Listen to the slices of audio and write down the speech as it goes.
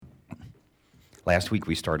Last week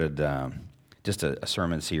we started just a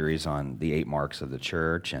sermon series on the 8 marks of the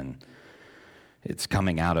church, and it's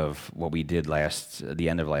coming out of what we did the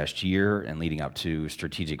end of last year and leading up to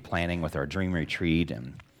strategic planning with our Dream Retreat,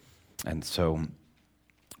 and so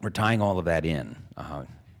we're tying all of that in,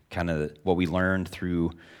 kind of what we learned through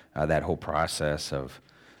that whole process of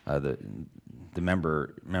the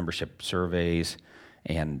membership surveys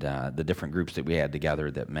and the different groups that we had together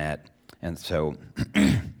that met. And so,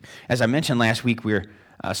 as I mentioned last week, we're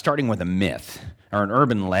starting with a myth or an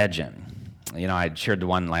urban legend. You know, I shared the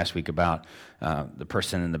one last week about the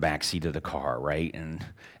person in the back seat of the car, right? And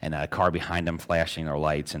a car behind them flashing their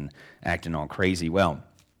lights and acting all crazy. Well,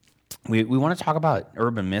 we want to talk about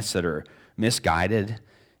urban myths that are misguided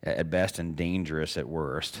at best and dangerous at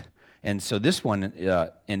worst. And so this one,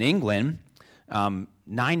 in England,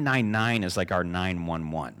 999 is like our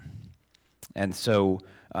 911. And so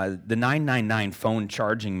the 999 phone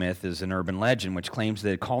charging myth is an urban legend which claims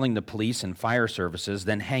that calling the police and fire services,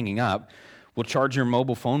 then hanging up, will charge your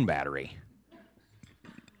mobile phone battery.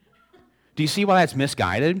 Do you see why that's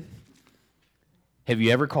misguided? Have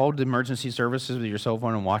you ever called the emergency services with your cell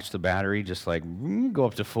phone and watched the battery just like go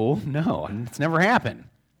up to full? No, it's never happened.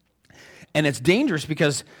 And it's dangerous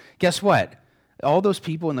because guess what? All those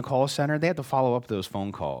people in the call center, they have to follow up those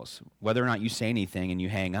phone calls. Whether or not you say anything and you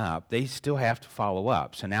hang up, they still have to follow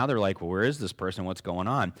up. So now they're like, well, where is this person? What's going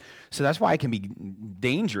on? So that's why it can be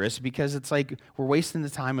dangerous, because it's like we're wasting the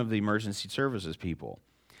time of the emergency services people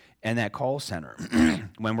and that call center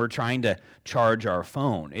when we're trying to charge our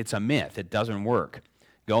phone. It's a myth. It doesn't work.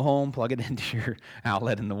 Go home, plug it into your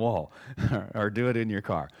outlet in the wall, or do it in your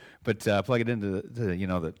car. But plug it into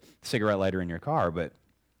the cigarette lighter in your car. But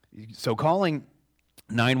so calling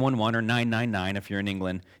 911 or 999, if you're in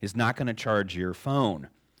England, is not going to charge your phone.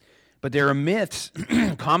 But there are myths,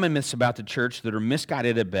 common myths about the church that are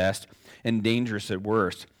misguided at best and dangerous at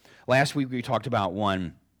worst. Last week we talked about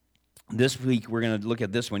one. This week we're going to look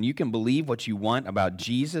at this one. You can believe what you want about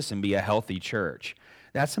Jesus and be a healthy church.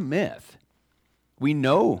 That's a myth. We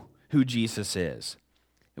know who Jesus is.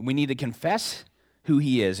 We need to confess who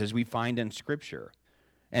he is, as we find in Scripture.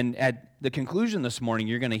 And at the conclusion this morning,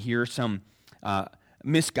 you're going to hear some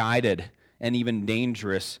misguided and even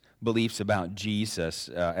dangerous beliefs about Jesus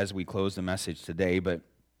as we close the message today. But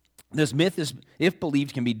this myth, if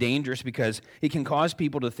believed, can be dangerous because it can cause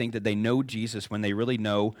people to think that they know Jesus when they really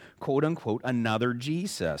know, quote unquote, another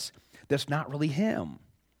Jesus. That's not really him.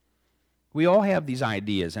 We all have these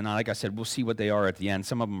ideas, and like I said, we'll see what they are at the end.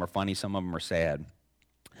 Some of them are funny, some of them are sad.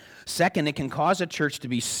 Second, it can cause a church to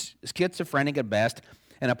be schizophrenic at best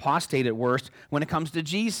and apostate at worst when it comes to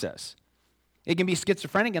Jesus. It can be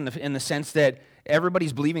schizophrenic in the sense that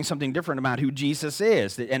everybody's believing something different about who Jesus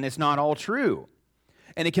is, and it's not all true.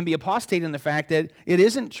 And it can be apostate in the fact that it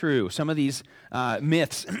isn't true, some of these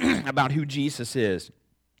myths about who Jesus is,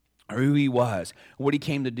 or who he was, what he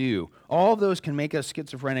came to do. All of those can make us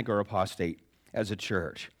schizophrenic or apostate as a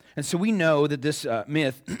church. And so we know that this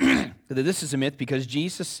myth, that this is a myth because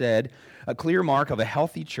Jesus said a clear mark of a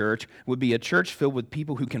healthy church would be a church filled with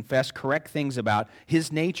people who confess correct things about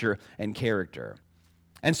his nature and character.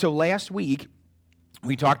 And so last week,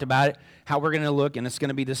 we talked about it, how we're going to look, and it's going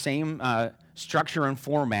to be the same structure and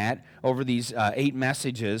format over these 8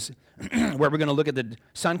 messages, where we're going to look at the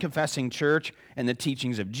Son-confessing church and the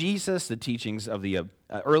teachings of Jesus, the teachings of the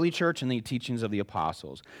early church, and the teachings of the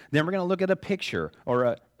apostles. Then we're going to look at a picture,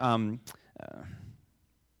 or I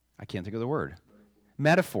can't think of the word.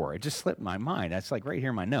 Metaphor. It just slipped my mind. That's like right here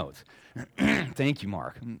in my notes. Thank you,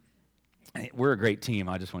 Mark. We're a great team.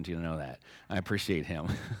 I just want you to know that. I appreciate him.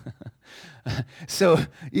 So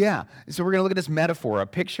we're going to look at this metaphor, a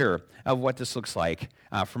picture of what this looks like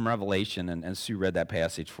from Revelation, and Sue read that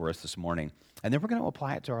passage for us this morning. And then we're going to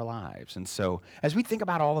apply it to our lives. And so as we think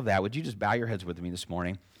about all of that, would you just bow your heads with me this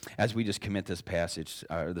morning as we just commit this passage,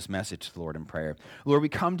 this message to the Lord in prayer. Lord, we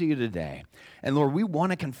come to you today. And Lord, we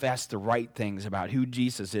want to confess the right things about who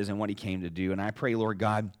Jesus is and what he came to do. And I pray, Lord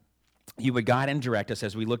God, you would guide and direct us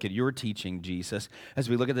as we look at your teaching, Jesus, as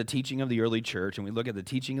we look at the teaching of the early church and we look at the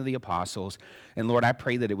teaching of the apostles. And Lord, I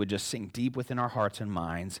pray that it would just sink deep within our hearts and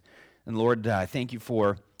minds. And Lord, thank you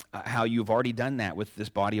for how you've already done that with this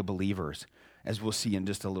body of believers, as we'll see in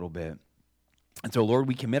just a little bit. And so, Lord,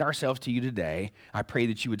 we commit ourselves to you today. I pray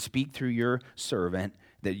that you would speak through your servant,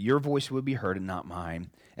 that your voice would be heard and not mine.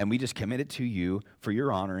 And we just commit it to you for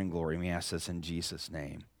your honor and glory. We ask this in Jesus'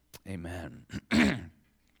 name. Amen.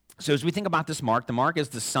 So as we think about this mark, the mark is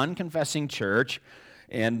the Son-confessing church,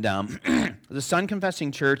 and the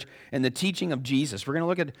Son-confessing church and the teaching of Jesus. We're going to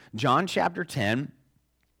look at John chapter 10,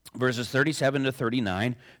 verses 37 to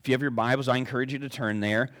 39. If you have your Bibles, I encourage you to turn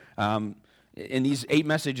there. in these 8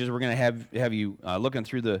 messages, we're going to have you looking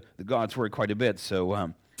through the God's Word quite a bit.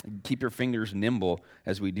 So keep your fingers nimble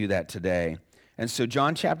as we do that today. And so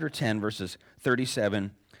John chapter 10, verses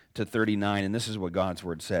 37 to 39, and this is what God's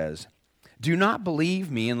Word says. Do not believe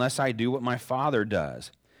me unless I do what my Father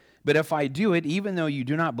does. But if I do it, even though you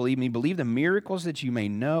do not believe me, believe the miracles that you may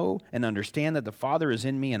know and understand that the Father is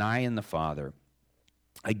in me and I in the Father.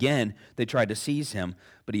 Again, they tried to seize him,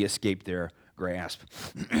 but he escaped their grasp.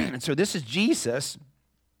 And so this is Jesus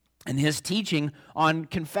and his teaching on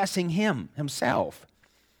confessing himself.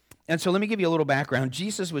 And so let me give you a little background.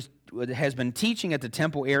 Jesus has been teaching at the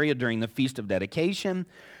temple area during the Feast of Dedication,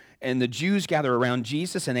 and the Jews gather around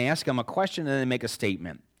Jesus and they ask him a question and they make a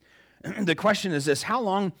statement. The question is this: how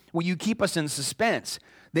long will you keep us in suspense?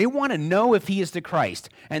 They want to know if he is the Christ.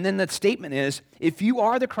 And then the statement is, if you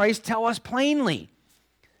are the Christ, tell us plainly.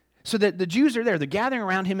 So that the Jews are there, they're gathering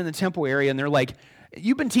around him in the temple area, and they're like,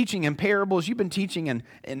 you've been teaching in parables, you've been teaching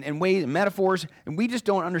in ways, metaphors, and we just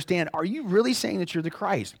don't understand. Are you really saying that you're the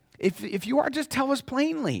Christ? If you are, just tell us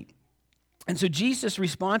plainly. And so Jesus'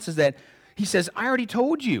 response is that he says, I already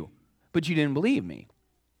told you, but you didn't believe me.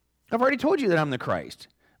 I've already told you that I'm the Christ,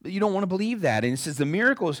 but you don't want to believe that. And he says the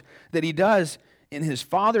miracles that he does in his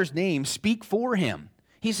Father's name speak for him.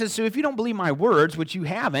 He says, so if you don't believe my words, which you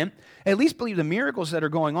haven't, at least believe the miracles that are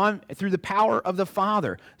going on through the power of the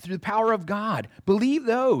Father, through the power of God. Believe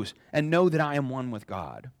those and know that I am one with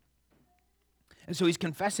God. And so he's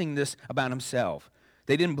confessing this about himself.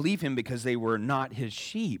 They didn't believe him because they were not his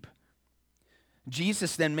sheep.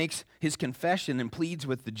 Jesus then makes his confession and pleads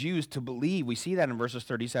with the Jews to believe. We see that in verses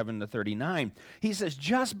 37 to 39. He says,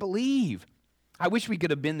 just believe. I wish we could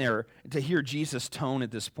have been there to hear Jesus' tone at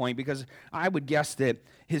this point, because I would guess that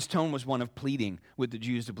his tone was one of pleading with the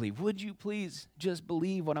Jews to believe. Would you please just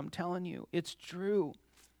believe what I'm telling you? It's true.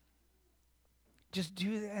 Just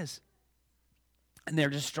do this. And they're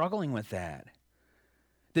just struggling with that.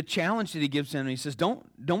 The challenge that he gives them, he says,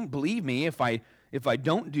 don't believe me. If I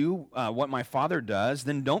don't do what my Father does,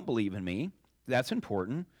 then don't believe in me. That's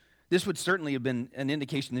important. This would certainly have been an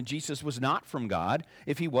indication that Jesus was not from God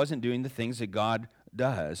if he wasn't doing the things that God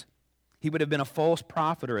does. He would have been a false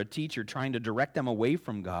prophet or a teacher trying to direct them away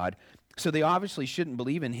from God, so they obviously shouldn't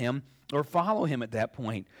believe in him or follow him at that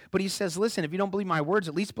point. But he says, listen, if you don't believe my words,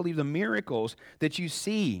 at least believe the miracles that you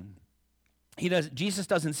see. Jesus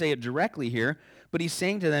doesn't say it directly here, but he's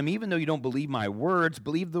saying to them, even though you don't believe my words,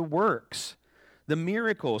 believe the works, the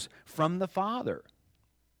miracles from the Father.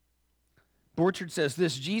 Borchard says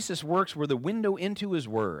this: Jesus' works were the window into his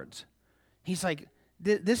words. He's like,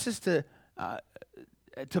 this is to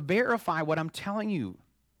verify what I'm telling you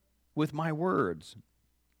with my words.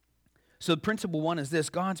 So principle 1 is this: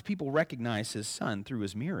 God's people recognize his Son through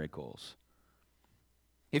his miracles.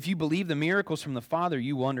 If you believe the miracles from the Father,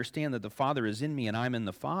 you will understand that the Father is in me and I'm in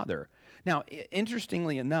the Father. Now,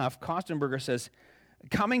 interestingly enough, Kostenberger says,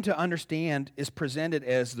 coming to understand is presented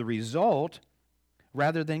as the result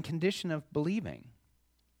rather than condition of believing.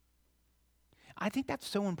 I think that's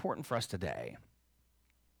so important for us today,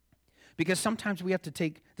 because sometimes we have to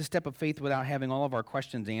take the step of faith without having all of our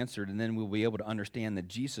questions answered, and then we'll be able to understand that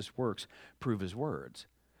Jesus' works prove his words.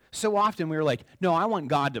 So often we're like, no, I want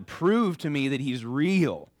God to prove to me that he's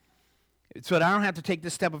real, so that I don't have to take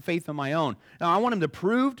this step of faith on my own. No, I want him to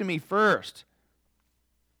prove to me first.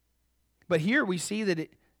 But here we see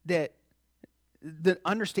that the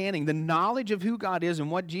understanding, the knowledge of who God is and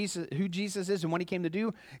who Jesus is and what he came to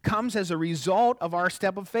do comes as a result of our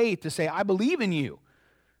step of faith to say, I believe in you.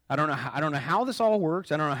 I don't know how this all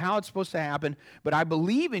works. I don't know how it's supposed to happen, but I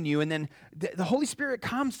believe in you. And then the Holy Spirit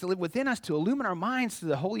comes to live within us to illumine our minds to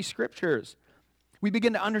the Holy Scriptures. We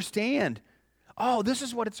begin to understand, oh, this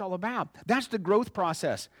is what it's all about. That's the growth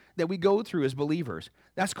process that we go through as believers.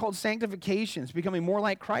 That's called sanctification. It's becoming more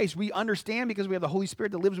like Christ. We understand because we have the Holy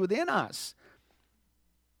Spirit that lives within us.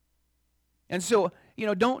 And so,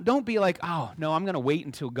 don't be like, oh, no, I'm going to wait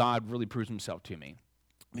until God really proves himself to me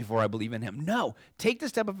before I believe in him. No, take the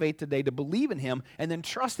step of faith today to believe in him, and then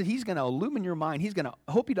trust that he's going to illumine your mind. He's going to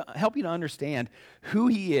help you to understand who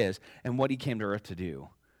he is and what he came to earth to do.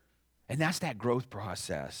 And that's that growth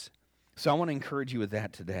process. So I want to encourage you with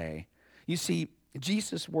that today. You see,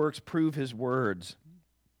 Jesus' works prove his words.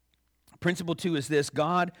 Principle 2 is this: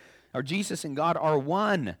 Jesus and God are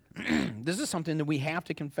one. This is something that we have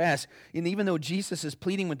to confess. And even though Jesus is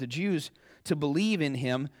pleading with the Jews to believe in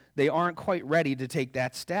him, they aren't quite ready to take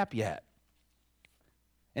that step yet.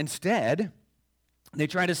 Instead, they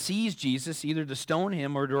try to seize Jesus, either to stone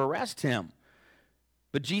him or to arrest him.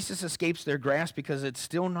 But Jesus escapes their grasp because it's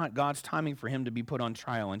still not God's timing for him to be put on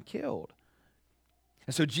trial and killed.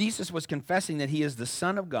 And so Jesus was confessing that he is the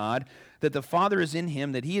Son of God, that the Father is in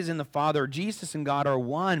him, that he is in the Father. Jesus and God are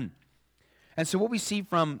one. And so what we see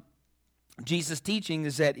from Jesus' teaching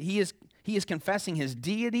is that he is confessing his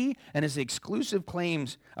deity and his exclusive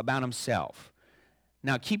claims about himself.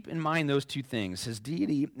 Now, keep in mind those two things, his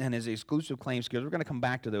deity and his exclusive claims, because we're going to come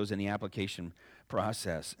back to those in the application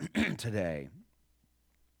process today.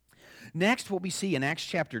 Next, what we see in Acts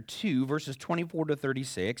chapter 2, verses 24 to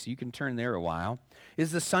 36, you can turn there a while,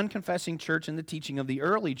 is the Son confessing church and the teaching of the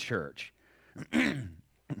early church.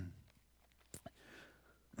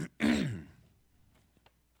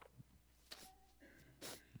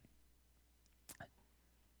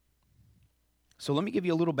 So let me give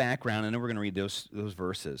you a little background, and then we're going to read those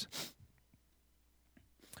verses.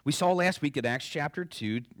 We saw last week that Acts chapter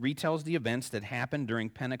 2 retells the events that happened during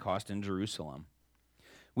Pentecost in Jerusalem.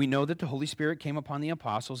 We know that the Holy Spirit came upon the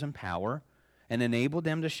apostles in power and enabled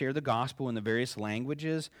them to share the gospel in the various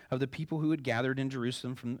languages of the people who had gathered in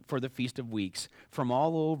Jerusalem for the Feast of Weeks from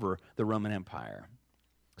all over the Roman Empire.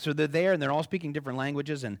 So they're there, and they're all speaking different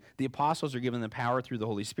languages, and the apostles are given the power through the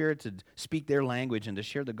Holy Spirit to speak their language and to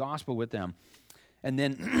share the gospel with them. And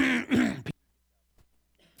then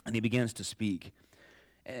and he begins to speak.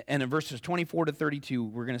 And in verses 24 to 32,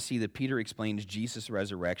 we're going to see that Peter explains Jesus'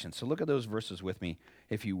 resurrection. So look at those verses with me,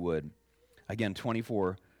 if you would. Again,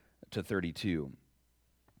 24 to 32.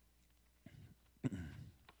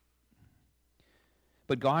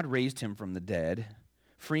 But God raised him from the dead,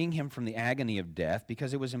 freeing him from the agony of death,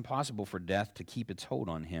 because it was impossible for death to keep its hold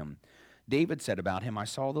on him. David said about him, I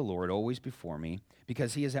saw the Lord always before me,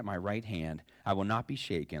 because he is at my right hand. I will not be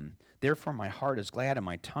shaken. Therefore my heart is glad and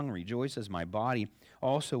my tongue rejoices. My body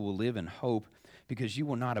also will live in hope, because you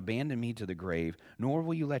will not abandon me to the grave, nor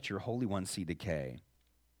will you let your Holy One see decay.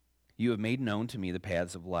 You have made known to me the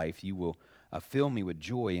paths of life. You will fill me with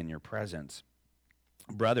joy in your presence.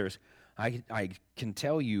 Brothers, I can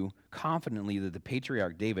tell you confidently that the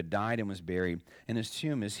patriarch David died and was buried, and his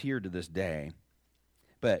tomb is here to this day.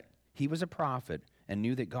 But he was a prophet and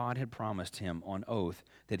knew that God had promised him on oath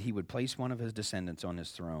that he would place one of his descendants on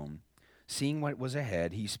his throne. Seeing what was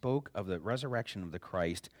ahead, he spoke of the resurrection of the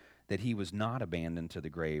Christ, that he was not abandoned to the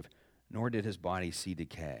grave, nor did his body see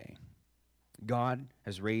decay. God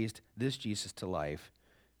has raised this Jesus to life,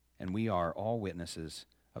 and we are all witnesses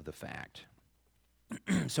of the fact.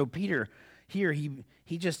 So Peter, here,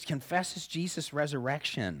 he just confesses Jesus'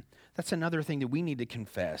 resurrection. That's another thing that we need to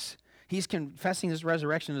confess. He's confessing his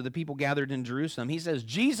resurrection to the people gathered in Jerusalem. He says,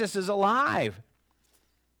 Jesus is alive.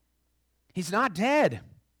 He's not dead.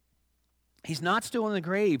 He's not still in the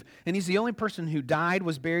grave. And he's the only person who died,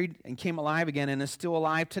 was buried, and came alive again, and is still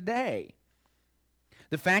alive today.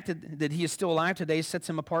 The fact that he is still alive today sets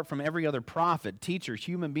him apart from every other prophet, teacher,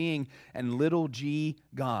 human being, and little g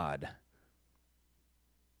God.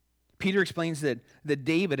 Peter explains that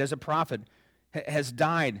David, as a prophet, has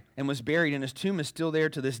died and was buried, and his tomb is still there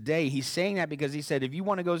to this day. He's saying that because he said, if you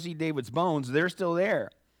want to go see David's bones, they're still there.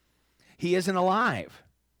 He isn't alive.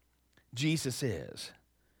 Jesus is.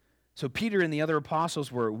 So Peter and the other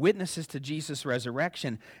apostles were witnesses to Jesus'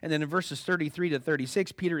 resurrection. And then in verses 33 to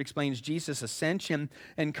 36, Peter explains Jesus' ascension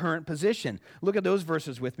and current position. Look at those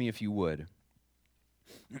verses with me if you would.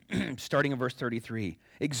 Starting in verse 33.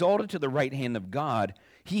 Exalted to the right hand of God,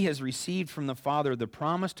 he has received from the Father the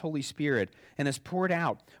promised Holy Spirit and has poured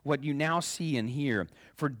out what you now see and hear.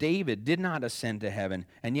 For David did not ascend to heaven,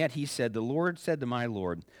 and yet he said, the Lord said to my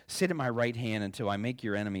Lord, sit at my right hand until I make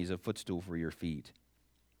your enemies a footstool for your feet.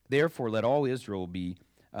 Therefore, let all Israel be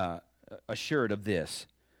assured of this.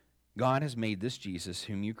 God has made this Jesus,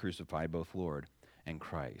 whom you crucified, both Lord and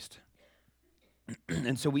Christ.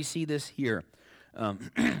 And so we see this here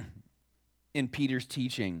in Peter's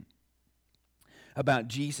teaching about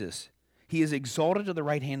Jesus. He is exalted to the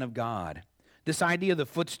right hand of God. This idea of the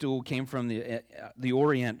footstool came from the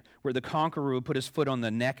Orient, where the conqueror would put his foot on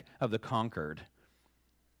the neck of the conquered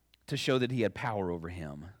to show that he had power over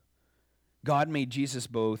him. God made Jesus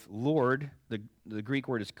both Lord, the Greek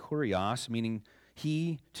word is kurios, meaning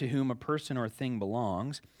he to whom a person or a thing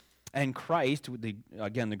belongs, and Christ,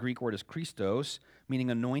 again, the Greek word is Christos, meaning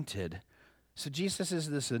anointed. So Jesus is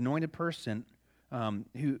this anointed person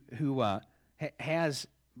who has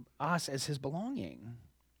us as his belonging.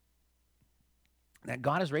 That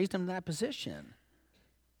God has raised him to that position.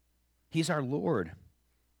 He's our Lord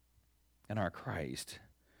and our Christ.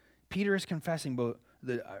 Peter is confessing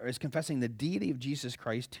the deity of Jesus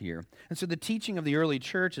Christ here. And so the teaching of the early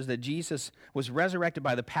church is that Jesus was resurrected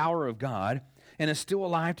by the power of God and is still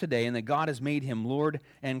alive today, and that God has made him Lord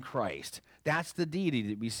and Christ. That's the deity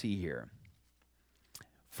that we see here.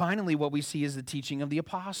 Finally, what we see is the teaching of the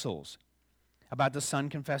apostles. about the Son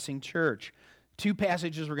confessing church. Two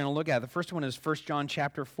passages we're going to look at. The first one is 1 John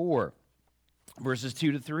chapter 4, verses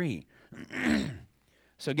 2 to 3.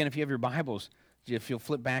 So again, if you have your Bibles, if you'll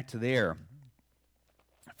flip back to there.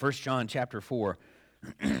 1 John chapter 4,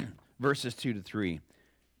 verses 2 to 3.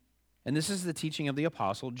 And this is the teaching of the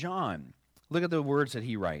Apostle John. Look at the words that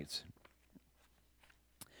he writes.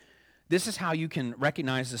 This is how you can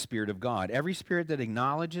recognize the Spirit of God. Every spirit that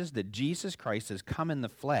acknowledges that Jesus Christ has come in the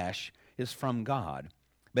flesh is from God.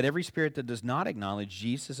 But every spirit that does not acknowledge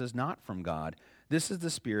Jesus is not from God. This is the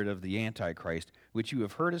spirit of the Antichrist, which you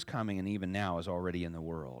have heard is coming and even now is already in the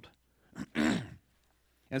world.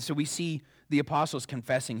 And so we see the apostles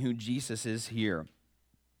confessing who Jesus is here.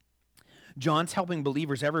 John's helping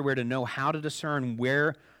believers everywhere to know how to discern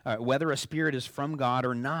whether a spirit is from God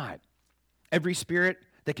or not. Every spirit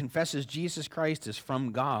that confesses Jesus Christ is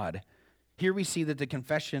from God. Here we see that the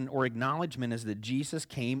confession or acknowledgement is that Jesus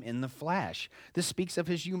came in the flesh. This speaks of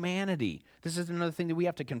his humanity. This is another thing that we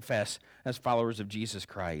have to confess as followers of Jesus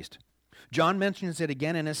Christ. John mentions it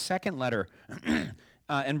again in his second letter.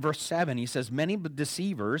 In verse 7, he says, many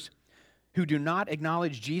deceivers who do not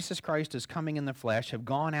acknowledge Jesus Christ as coming in the flesh have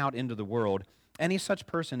gone out into the world. Any such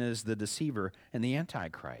person is the deceiver and the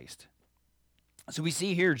Antichrist. So we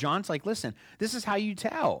see here, John's like, listen, this is how you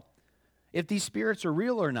tell if these spirits are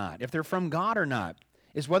real or not, if they're from God or not,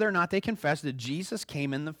 is whether or not they confess that Jesus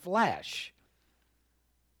came in the flesh.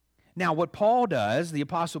 Now, what Paul does, the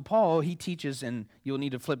Apostle Paul, he teaches, and you'll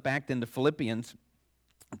need to flip back then to Philippians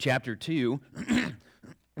chapter 2.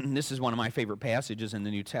 And this is one of my favorite passages in the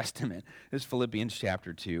New Testament, is Philippians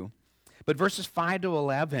chapter 2. But verses 5 to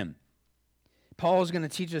 11, Paul is going to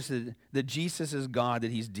teach us that Jesus is God,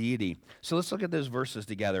 that he's deity. So let's look at those verses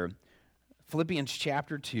together. Philippians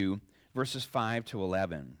chapter 2, verses 5 to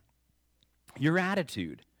 11. Your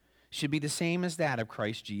attitude should be the same as that of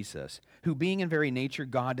Christ Jesus, who being in very nature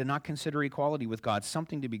God did not consider equality with God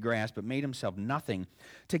something to be grasped, but made himself nothing,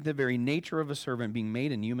 taking the very nature of a servant, being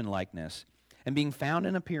made in human likeness. And being found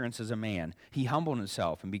in appearance as a man, he humbled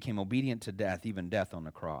himself and became obedient to death, even death on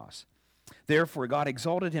the cross. Therefore, God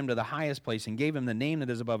exalted him to the highest place and gave him the name that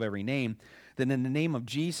is above every name, that in the name of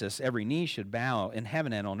Jesus every knee should bow in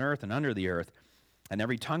heaven and on earth and under the earth, and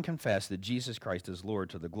every tongue confess that Jesus Christ is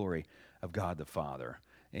Lord to the glory of God the Father.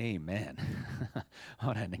 Amen.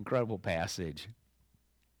 What an incredible passage.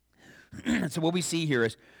 So what we see here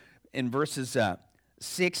is in verses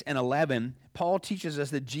 6 and 11, Paul teaches us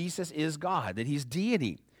that Jesus is God, that he's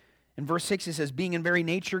deity. In verse 6, it says, being in very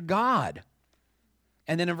nature God.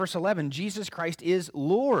 And then in verse 11, Jesus Christ is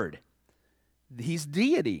Lord. He's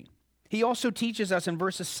deity. He also teaches us in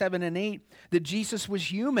verses 7 and 8 that Jesus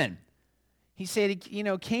was human. He said,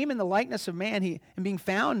 he came in the likeness of man, and being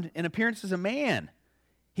found in appearance as a man.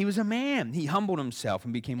 He was a man. He humbled himself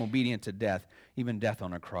and became obedient to death, even death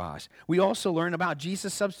on a cross. We also learn about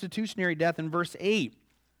Jesus' substitutionary death in verse 8.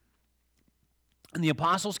 And the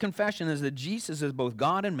apostles' confession is that Jesus is both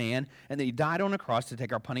God and man, and that he died on a cross to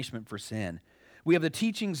take our punishment for sin. We have the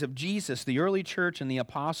teachings of Jesus, the early church, and the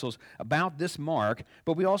apostles about this mark,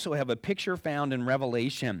 but we also have a picture found in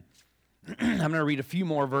Revelation. I'm going to read a few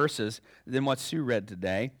more verses than what Sue read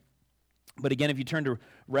today. But again, if you turn to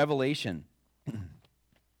Revelation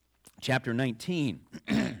chapter 19,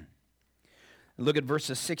 look at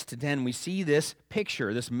verses 6 to 10, we see this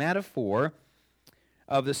picture, this metaphor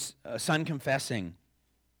of the Son confessing.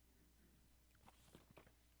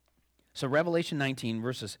 So Revelation 19,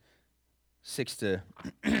 verses 6 to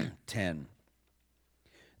 10.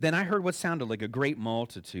 Then I heard what sounded like a great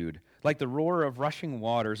multitude, like the roar of rushing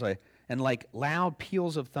waters, and like loud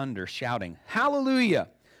peals of thunder, shouting, Hallelujah!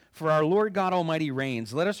 For our Lord God Almighty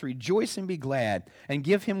reigns. Let us rejoice and be glad, and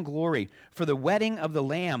give him glory. For the wedding of the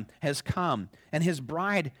Lamb has come, and his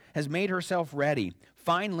bride has made herself ready.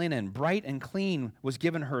 Fine linen, bright and clean, was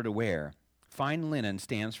given her to wear. Fine linen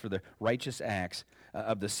stands for the righteous acts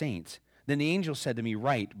of the saints. Then the angel said to me,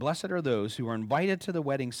 Write, blessed are those who are invited to the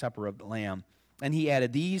wedding supper of the Lamb. And he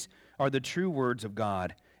added, These are the true words of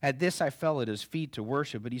God. At this I fell at his feet to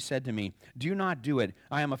worship, but he said to me, Do not do it.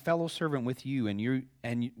 I am a fellow servant with you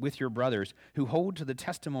and with your brothers who hold to the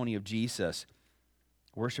testimony of Jesus.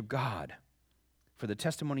 Worship God, for the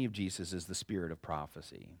testimony of Jesus is the spirit of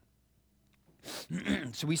prophecy.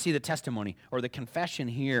 So we see the testimony or the confession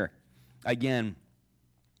here, again,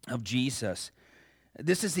 of Jesus.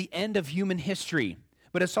 This is the end of human history,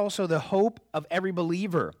 but it's also the hope of every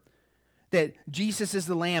believer that Jesus is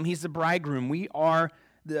the Lamb. He's the bridegroom. We are,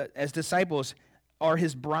 as disciples, are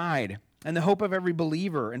his bride. And the hope of every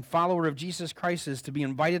believer and follower of Jesus Christ is to be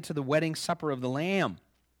invited to the wedding supper of the Lamb.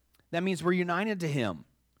 That means we're united to him.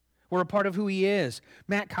 We're a part of who he is.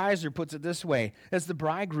 Matt Kaiser puts it this way: as the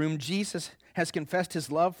bridegroom, Jesus has confessed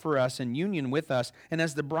his love for us and union with us, and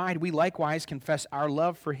as the bride, we likewise confess our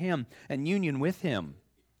love for him and union with him.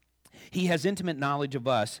 He has intimate knowledge of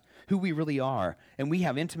us, who we really are, and we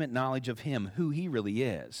have intimate knowledge of him, who he really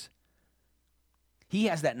is. He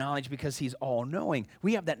has that knowledge because he's all-knowing.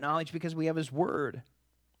 We have that knowledge because we have his word.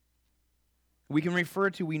 We can refer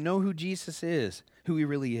to, we know who Jesus is, who he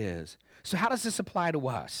really is. So how does this apply to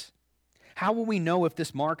us? How will we know if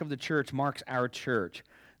this mark of the church marks our church?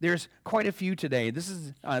 There's quite a few today. This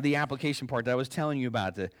is the application part that I was telling you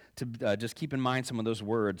about, to just keep in mind some of those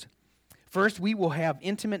words. First, we will have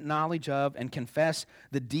intimate knowledge of and confess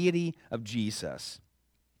the deity of Jesus.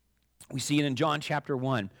 We see it in John chapter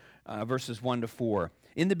 1, verses 1 to 4.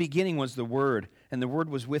 In the beginning was the Word, and the Word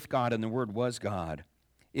was with God, and the Word was God.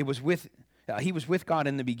 He was with God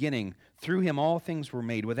in the beginning. Through him all things were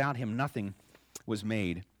made. Without him nothing was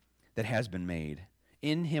made that has been made.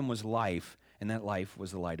 In him was life, and that life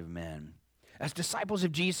was the light of men. As disciples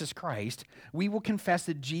of Jesus Christ, we will confess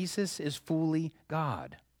that Jesus is fully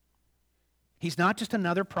God. He's not just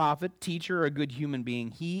another prophet, teacher, or a good human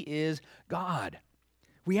being. He is God.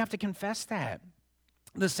 We have to confess that.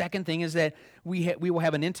 The second thing is that we will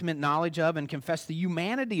have an intimate knowledge of and confess the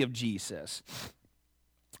humanity of Jesus.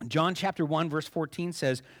 John chapter 1, verse 14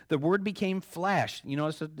 says, the Word became flesh. You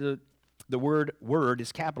notice that the word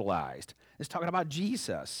is capitalized. It's talking about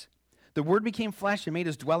Jesus. The Word became flesh and made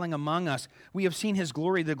his dwelling among us. We have seen his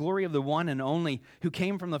glory, the glory of the one and only, who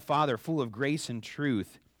came from the Father, full of grace and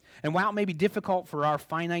truth. And while it may be difficult for our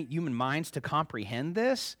finite human minds to comprehend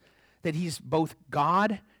this, that he's both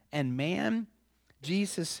God and man,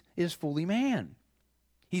 Jesus is fully man.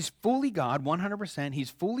 He's fully God 100%, he's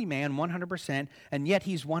fully man 100%, and yet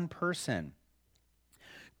he's one person.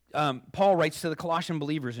 Paul writes to the Colossian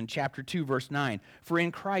believers in chapter 2, verse 9, for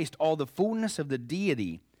in Christ all the fullness of the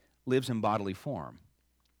deity lives in bodily form.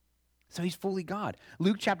 So he's fully God.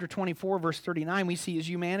 Luke chapter 24, verse 39, we see his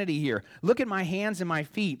humanity here. Look at my hands and my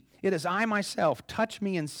feet. It is I myself. Touch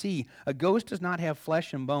me and see. A ghost does not have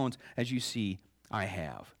flesh and bones, as you see I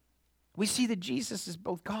have. We see that Jesus is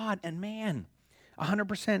both God and man.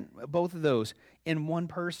 100% both of those in one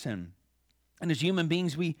person. And as human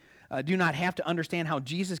beings, we do not have to understand how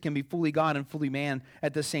Jesus can be fully God and fully man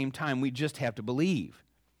at the same time. We just have to believe.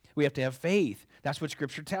 We have to have faith. That's what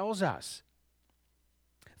Scripture tells us.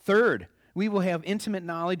 Third, we will have intimate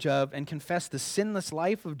knowledge of and confess the sinless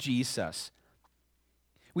life of Jesus.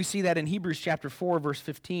 We see that in Hebrews chapter 4, verse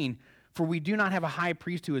 15. For we do not have a high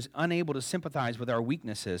priest who is unable to sympathize with our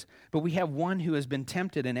weaknesses, but we have one who has been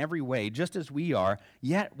tempted in every way, just as we are,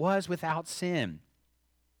 yet was without sin.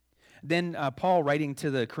 Then Paul, writing to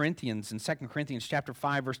the Corinthians in 2 Corinthians chapter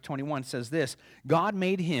 5, verse 21, says this, God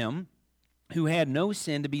made him who had no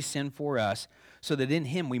sin to be sin for us, so that in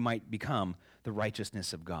him we might become the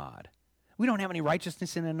righteousness of God. We don't have any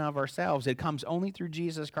righteousness in and of ourselves. It comes only through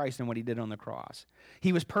Jesus Christ and what he did on the cross.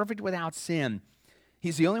 He was perfect without sin.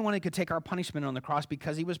 He's the only one who could take our punishment on the cross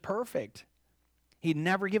because he was perfect. He'd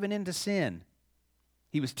never given in to sin.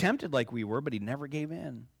 He was tempted like we were, but he never gave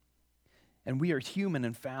in. And we are human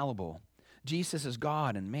and fallible. Jesus is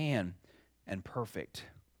God and man and perfect.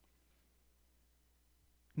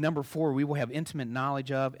 Number 4, we will have intimate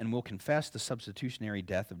knowledge of and will confess the substitutionary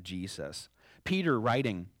death of Jesus. Peter,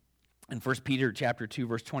 writing in 1 Peter chapter 2,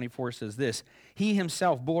 verse 24, says this, he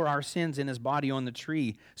himself bore our sins in his body on the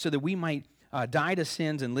tree so that we might die to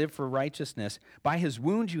sins and live for righteousness. By his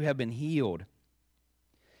wounds you have been healed.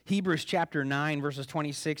 Hebrews chapter 9, verses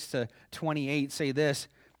 26 to 28 say this,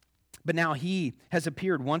 but now he has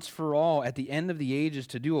appeared once for all at the end of the ages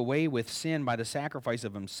to do away with sin by the sacrifice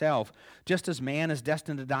of himself. Just as man is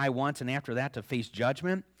destined to die once and after that to face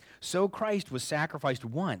judgment, so Christ was sacrificed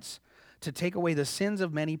once to take away the sins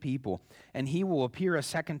of many people, and he will appear a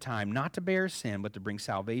second time, not to bear sin, but to bring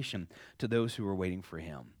salvation to those who are waiting for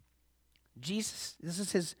him. Jesus, this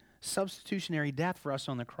is his substitutionary death for us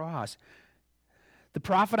on the cross. The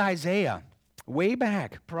prophet Isaiah, way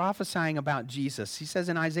back, prophesying about Jesus, he says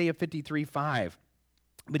in Isaiah 53:5,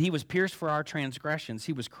 but he was pierced for our transgressions,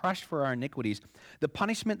 he was crushed for our iniquities. The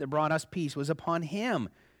punishment that brought us peace was upon him,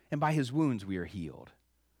 and by his wounds we are healed.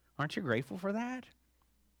 Aren't you grateful for that?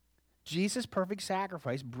 Jesus' perfect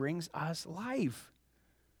sacrifice brings us life.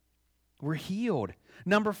 We're healed.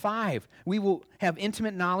 Number 5, we will have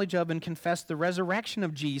intimate knowledge of and confess the resurrection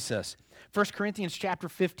of Jesus. 1 Corinthians chapter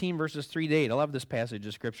 15, verses 3 to 8. I love this passage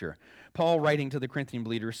of Scripture. Paul, writing to the Corinthian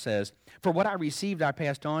believers, says, for what I received I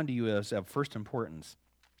passed on to you as of first importance.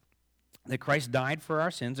 that Christ died for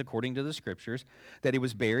our sins according to the Scriptures, that he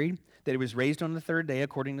was buried, that he was raised on the third day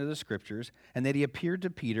according to the Scriptures, and that he appeared to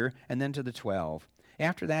Peter and then to the 12.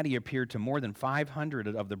 After that, he appeared to more than 500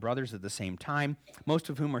 of the brothers at the same time, most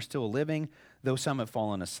of whom are still living, though some have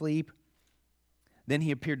fallen asleep. Then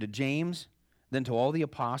he appeared to James, then to all the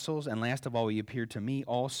apostles, and last of all, he appeared to me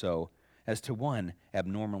also, as to one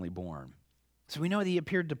abnormally born. So we know that he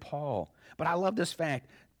appeared to Paul. But I love this fact.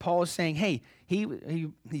 Paul is saying, hey, he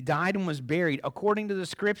died and was buried according to the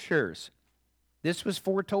Scriptures. This was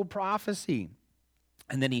foretold prophecy.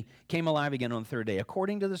 And then he came alive again on the third day.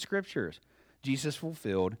 According to the Scriptures, Jesus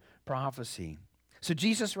fulfilled prophecy. So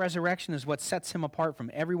Jesus' resurrection is what sets him apart from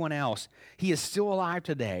everyone else. He is still alive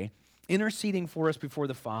today, interceding for us before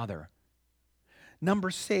the Father.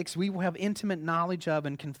 Number 6, we will have intimate knowledge of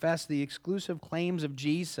and confess the exclusive claims of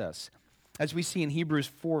Jesus. As we see in Hebrews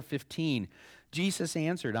 4:15, Jesus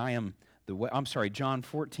answered, John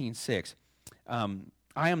 14:6.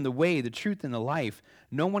 I am the way, the truth, and the life.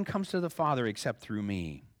 No one comes to the Father except through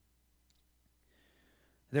me.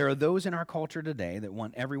 There are those in our culture today that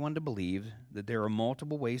want everyone to believe that there are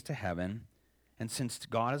multiple ways to heaven, and since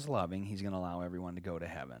God is loving, he's going to allow everyone to go to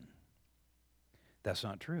heaven. That's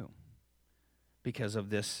not true. Because of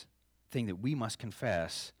this thing that we must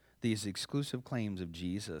confess, these exclusive claims of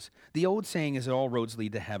Jesus. The old saying is that all roads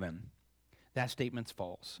lead to heaven. That statement's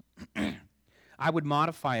false. I would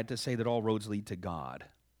modify it to say that all roads lead to God.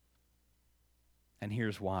 And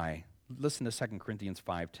here's why. Listen to 2 Corinthians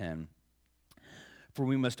 5:10. For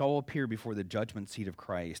we must all appear before the judgment seat of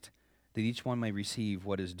Christ, that each one may receive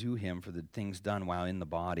what is due him for the things done while in the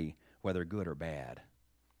body, whether good or bad.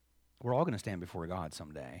 We're all going to stand before God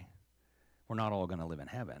someday. We're not all going to live in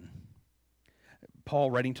heaven.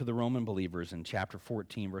 Paul, writing to the Roman believers in chapter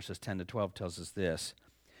 14, verses 10 to 12, tells us this.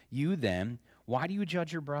 You then, why do you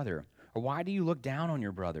judge your brother? Or why do you look down on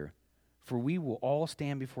your brother? For we will all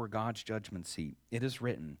stand before God's judgment seat. It is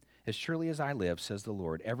written, as surely as I live, says the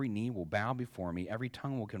Lord, every knee will bow before me, every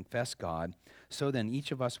tongue will confess God. So then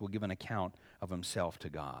each of us will give an account of himself to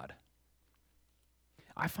God.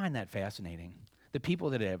 I find that fascinating. The people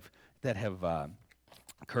that have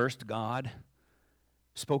cursed God,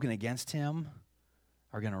 spoken against him,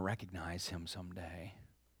 are going to recognize him someday.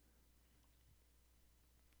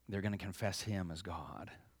 They're going to confess him as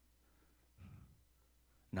God,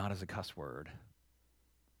 not as a cuss word,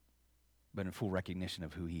 but in full recognition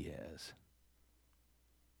of who he is.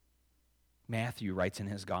 Matthew writes in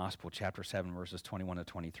his gospel, chapter 7, verses 21 to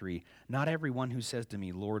 23, not everyone who says to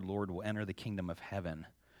me, Lord, Lord, will enter the kingdom of heaven,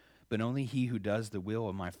 but only he who does the will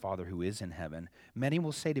of my Father who is in heaven. Many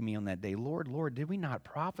will say to me on that day, Lord, Lord, did we not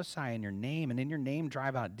prophesy in your name, and in your name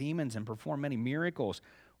drive out demons and perform many miracles?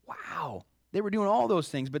 Wow, they were doing all those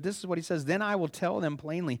things, but this is what he says, then I will tell them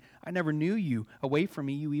plainly, I never knew you. Away from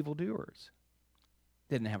me, you evildoers.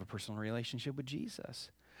 They didn't have a personal relationship with Jesus.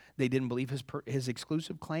 They didn't believe his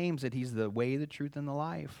exclusive claims that he's the way, the truth, and the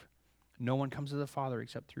life. No one comes to the Father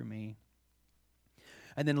except through me.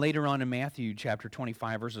 And then later on in Matthew chapter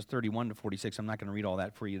 25, verses 31 to 46, I'm not going to read all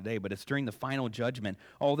that for you today, but it's during the final judgment,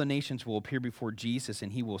 all the nations will appear before Jesus,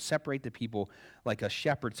 and he will separate the people like a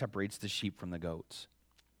shepherd separates the sheep from the goats.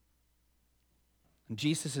 And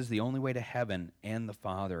Jesus is the only way to heaven and the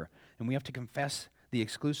Father, and we have to confess the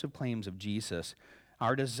exclusive claims of Jesus.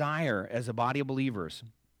 Our desire as a body of believers,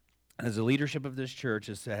 as the leadership of this church,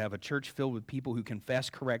 is to have a church filled with people who confess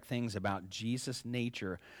correct things about Jesus'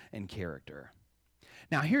 nature and character.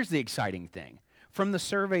 Now, here's the exciting thing. From the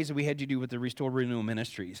surveys that we had you do with the Restored Renewal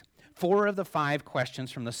Ministries, 4 of the 5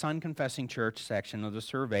 questions from the Son Confessing Church section of the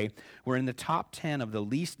survey were in the top 10 of the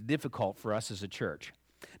least difficult for us as a church.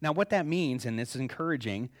 Now, what that means, and this is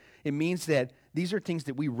encouraging, it means that these are things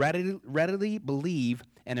that we readily believe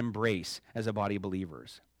and embrace as a body of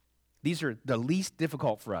believers. These are the least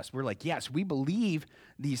difficult for us. We're like, yes, we believe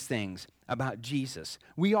these things about Jesus.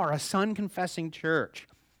 We are a Son-confessing church.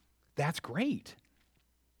 That's great.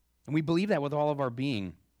 And we believe that with all of our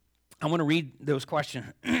being. I want to read those questions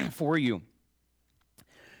for you.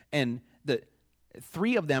 And the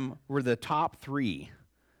 3 of them were the top 3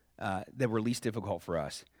 that were least difficult for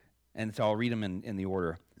us. And so I'll read them in the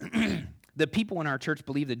order. The people in our church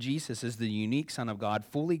believe that Jesus is the unique Son of God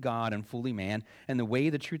and fully man, and the way,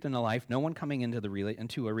 the truth, and the life, no one coming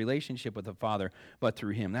into a relationship with the Father but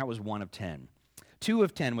through him. That was 1 of 10. 2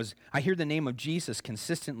 of 10 was, I hear the name of Jesus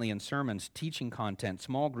consistently in sermons, teaching content,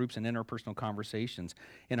 small groups, and interpersonal conversations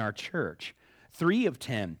in our church. 3 of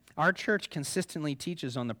 10, our church consistently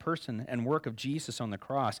teaches on the person and work of Jesus on the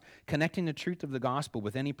cross, connecting the truth of the gospel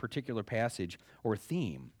with any particular passage or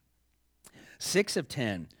theme. 6 of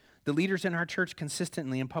 10, The leaders in our church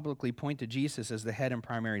consistently and publicly point to Jesus as the head and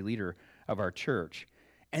primary leader of our church.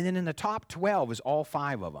 And then in the top 12 is all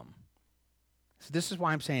 5 of them. So this is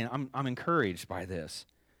why I'm saying I'm encouraged by this.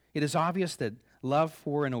 It is obvious that love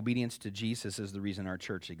for and obedience to Jesus is the reason our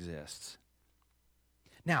church exists.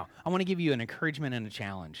 Now, I want to give you an encouragement and a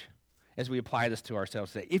challenge as we apply this to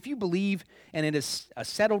ourselves today. If you believe, and it is a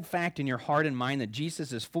settled fact in your heart and mind, that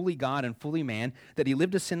Jesus is fully God and fully man, that he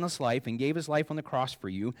lived a sinless life and gave his life on the cross for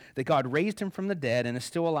you, that God raised him from the dead and is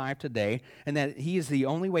still alive today, and that he is the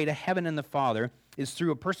only way to heaven and the Father is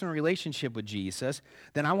through a personal relationship with Jesus,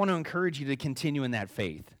 then I want to encourage you to continue in that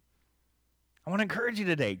faith. I want to encourage you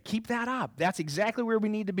today, keep that up. That's exactly where we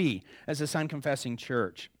need to be as a Son-confessing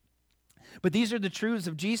church. But these are the truths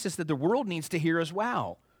of Jesus that the world needs to hear as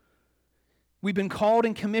well. We've been called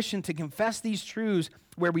and commissioned to confess these truths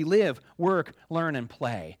where we live, work, learn, and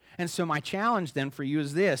play. And so my challenge then for you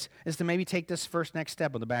is to maybe take this first next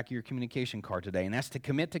step on the back of your communication card today, and that's to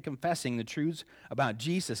commit to confessing the truths about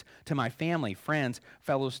Jesus to my family, friends,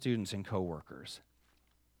 fellow students, and coworkers.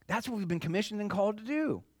 That's what we've been commissioned and called to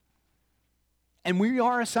do. And we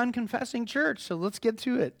are a Son-confessing church, so let's get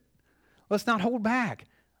to it. Let's not hold back.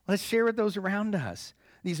 Let's share with those around us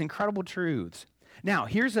these incredible truths. Now,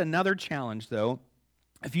 here's another challenge, though.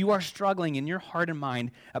 If you are struggling in your heart and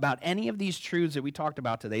mind about any of these truths that we talked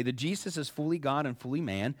about today, that Jesus is fully God and fully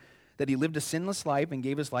man, that he lived a sinless life and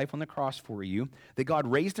gave his life on the cross for you, that God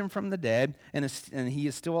raised him from the dead and he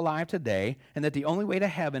is still alive today, and that the only way to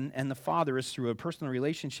heaven and the Father is through a personal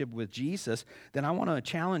relationship with Jesus, then I want to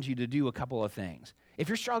challenge you to do a couple of things. If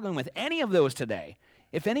you're struggling with any of those today,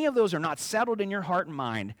 if any of those are not settled in your heart and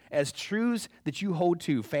mind as truths that you hold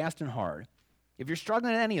to fast and hard, if you're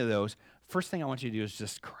struggling at any of those, first thing I want you to do is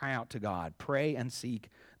just cry out to God. Pray and seek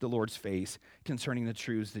the Lord's face concerning the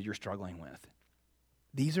truths that you're struggling with.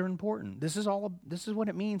 These are important. This is what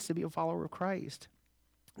it means to be a follower of Christ,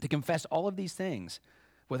 to confess all of these things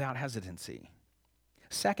without hesitancy.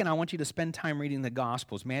 Second, I want you to spend time reading the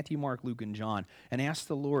Gospels, Matthew, Mark, Luke, and John, and ask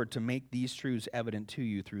the Lord to make these truths evident to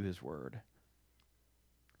you through his word.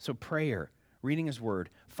 So prayer, reading his word.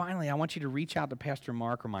 Finally, I want you to reach out to Pastor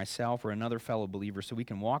Mark or myself or another fellow believer so we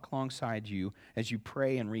can walk alongside you as you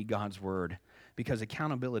pray and read God's word, because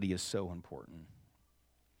accountability is so important.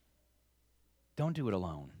 Don't do it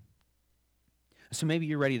alone. So maybe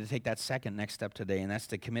you're ready to take that second next step today, and that's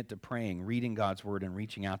to commit to praying, reading God's word, and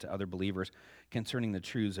reaching out to other believers concerning the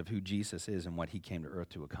truths of who Jesus is and what he came to earth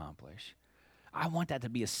to accomplish. I want that to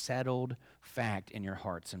be a settled fact in your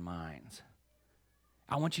hearts and minds.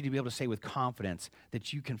 I want you to be able to say with confidence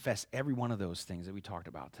that you confess every one of those things that we talked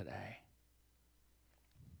about today.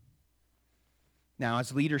 Now,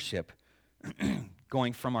 as leadership,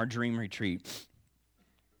 going from our dream retreat,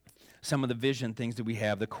 some of the vision things that we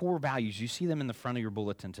have, the core values, you see them in the front of your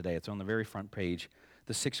bulletin today. It's on the very front page,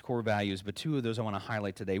 the 6 core values, but 2 of those I want to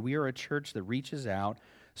highlight today. We are a church that reaches out,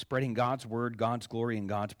 spreading God's word, God's glory, and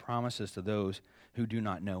God's promises to those who do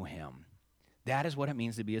not know him. That is what it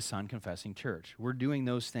means to be a Son-confessing church. We're doing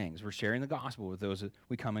those things. We're sharing the gospel with those that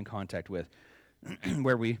we come in contact with,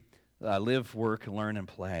 where we live, work, learn, and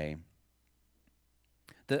play.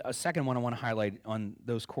 The second one I want to highlight on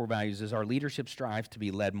those core values is our leadership strives to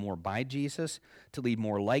be led more by Jesus, to lead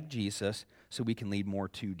more like Jesus, so we can lead more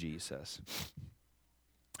to Jesus.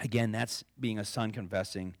 Again, that's being a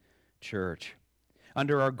Son-confessing church.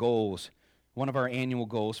 Under our goals, one of our annual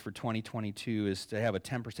goals for 2022 is to have a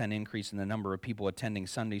 10% increase in the number of people attending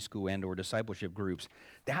Sunday school and or discipleship groups.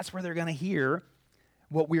 That's where they're going to hear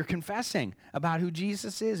what we're confessing about who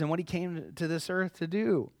Jesus is and what he came to this earth to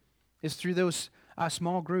do, is through those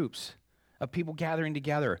small groups of people gathering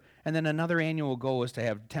together. And then another annual goal is to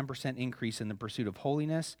have 10% increase in the pursuit of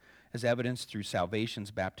holiness as evidenced through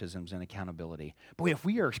salvations, baptisms, and accountability. Boy, if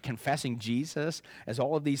we are confessing Jesus as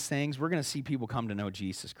all of these things, we're going to see people come to know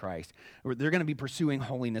Jesus Christ. They're going to be pursuing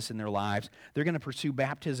holiness in their lives. They're going to pursue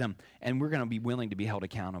baptism, and we're going to be willing to be held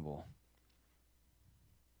accountable.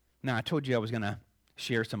 Now, I told you I was going to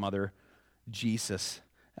share some other Jesus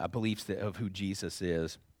beliefs of who Jesus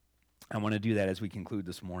is. I want to do that as we conclude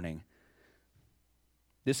this morning.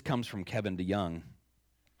 This comes from Kevin DeYoung.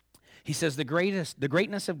 He says, the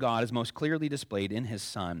greatness of God is most clearly displayed in his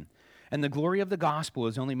Son, and the glory of the gospel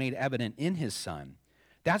is only made evident in his Son.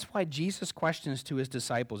 That's why Jesus' questions to his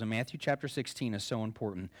disciples in Matthew chapter 16 is so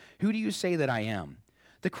important. Who do you say that I am?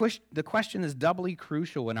 The question is doubly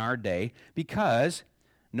crucial in our day because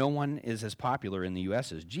no one is as popular in the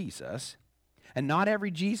U.S. as Jesus, and not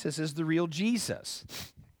every Jesus is the real Jesus.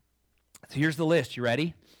 So here's the list. You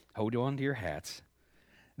ready? Hold on to your hats.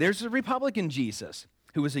 There's the Republican Jesus.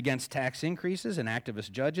 who was against tax increases and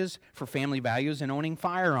activist judges for family values and owning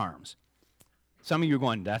firearms. Some of you are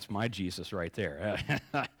going, that's my Jesus right there.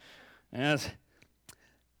 Yes.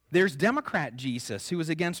 There's Democrat Jesus, who was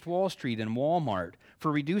against Wall Street and Walmart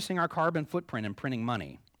for reducing our carbon footprint and printing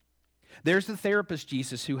money. There's the therapist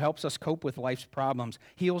Jesus, who helps us cope with life's problems,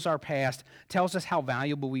 heals our past, tells us how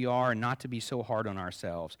valuable we are and not to be so hard on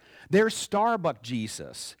ourselves. There's Starbucks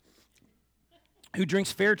Jesus, who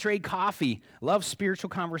drinks fair trade coffee, loves spiritual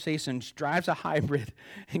conversations, drives a hybrid,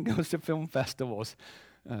 and goes to film festivals.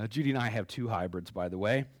 Judy and I have 2 hybrids, by the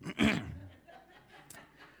way.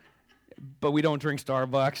 But we don't drink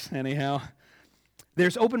Starbucks anyhow.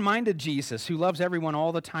 There's open-minded Jesus, who loves everyone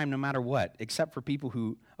all the time, no matter what, except for people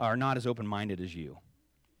who are not as open-minded as you.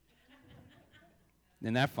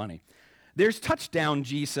 Isn't that funny? There's touchdown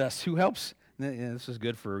Jesus, who helps, this is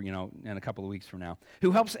good for, in a couple of weeks from now,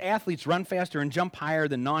 who helps athletes run faster and jump higher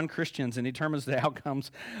than non-Christians and determines the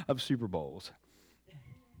outcomes of Super Bowls.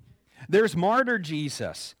 There's martyr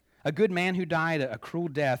Jesus, a good man who died a cruel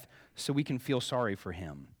death so we can feel sorry for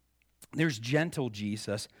him. There's gentle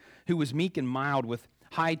Jesus, who was meek and mild with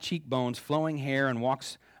high cheekbones, flowing hair, and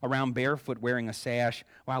walks around barefoot wearing a sash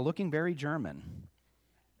while looking very German.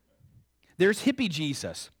 There's hippie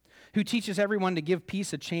Jesus, who teaches everyone to give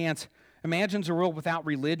peace a chance, imagines a world without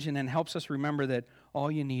religion, and helps us remember that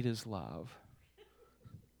all you need is love.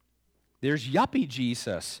 There's yuppie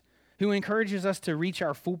Jesus, who encourages us to reach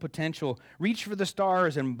our full potential, reach for the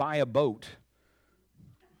stars, and buy a boat.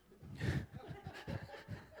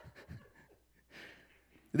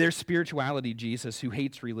 There's spirituality Jesus, who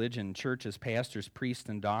hates religion, churches, pastors, priests,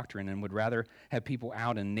 and doctrine, and would rather have people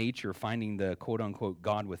out in nature finding the quote-unquote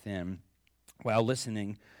God within while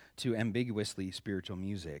listening to ambiguously spiritual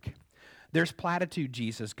music. There's platitude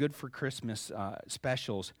Jesus, good for Christmas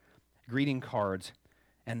specials, greeting cards,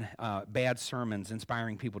 and bad sermons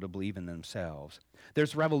inspiring people to believe in themselves.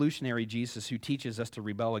 There's revolutionary Jesus, who teaches us to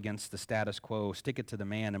rebel against the status quo, stick it to the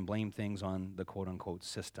man, and blame things on the quote-unquote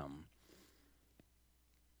system.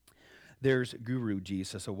 There's Guru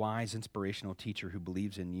Jesus, a wise, inspirational teacher who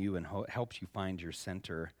believes in you and helps you find your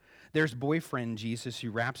center. There's boyfriend Jesus,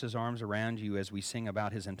 who wraps his arms around you as we sing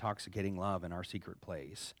about his intoxicating love in our secret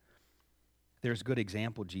place. There's good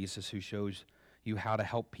example Jesus, who shows you how to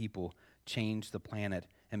help people change the planet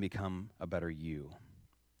and become a better you.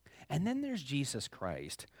 And then there's Jesus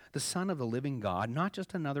Christ, the Son of the living God, not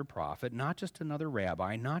just another prophet, not just another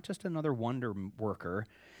rabbi, not just another wonder worker.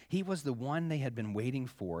 He was the one they had been waiting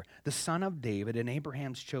for, the Son of David and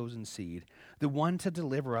Abraham's chosen seed, the one to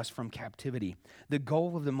deliver us from captivity, the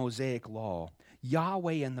goal of the Mosaic law,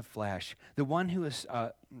 Yahweh in the flesh, the one who is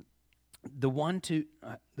the one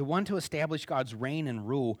to establish God's reign and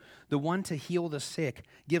rule, the one to heal the sick,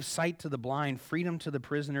 give sight to the blind, freedom to the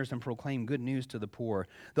prisoners, and proclaim good news to the poor,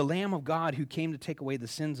 the Lamb of God who came to take away the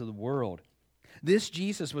sins of the world. This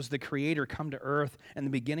Jesus was the Creator come to earth and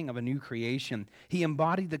the beginning of a new creation. He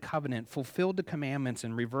embodied the covenant, fulfilled the commandments,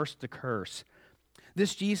 and reversed the curse.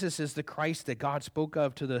 This Jesus is the Christ that God spoke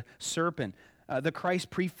of to the serpent, the Christ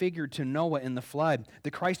prefigured to Noah in the flood, the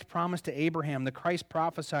Christ promised to Abraham, the Christ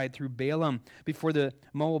prophesied through Balaam before the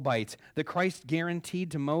Moabites, the Christ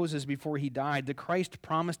guaranteed to Moses before he died, the Christ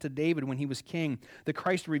promised to David when he was king, the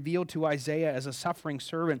Christ revealed to Isaiah as a suffering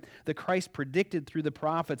servant, the Christ predicted through the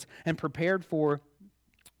prophets and prepared for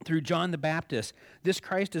through John the Baptist. This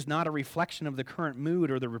Christ is not a reflection of the current mood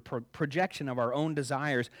or the projection of our own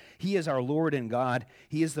desires. He is our Lord and God.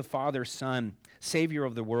 He is the Father's Son, Savior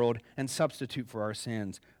of the world, and substitute for our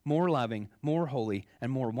sins, more loving, more holy,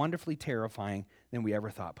 and more wonderfully terrifying than we ever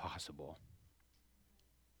thought possible.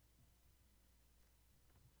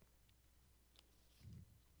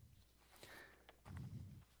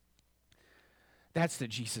 That's the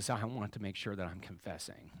Jesus I want to make sure that I'm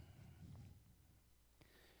confessing.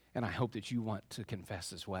 And I hope that you want to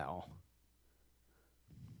confess as well.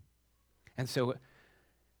 And so,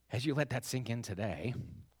 as you let that sink in today,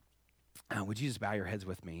 would you just bow your heads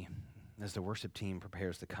with me as the worship team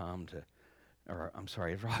prepares to come to,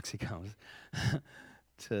 as Roxy comes,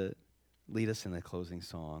 to lead us in the closing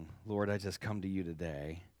song. Lord, I just come to you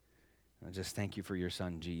today. I just thank you for your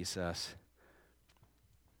son, Jesus.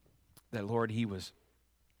 That, Lord, he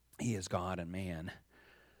is God and man.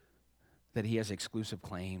 That he has exclusive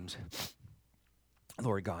claims.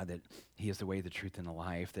 Lord God, that he is the way, the truth, and the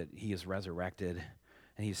life, that he is resurrected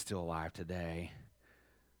and he's still alive today.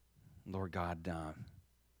 Lord God,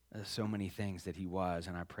 there's so many things that he was,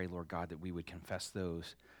 and I pray, Lord God, that we would confess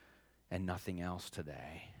those and nothing else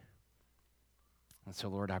today. And so,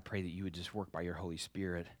 Lord, I pray that you would just work by your Holy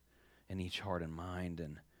Spirit in each heart and mind,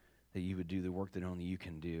 and that you would do the work that only you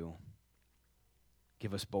can do.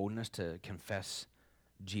 Give us boldness to confess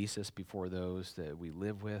Jesus before those that we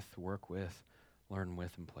live with, work with, learn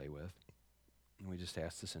with, and play with. And we just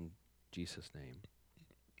ask this in Jesus' name.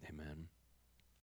 Amen.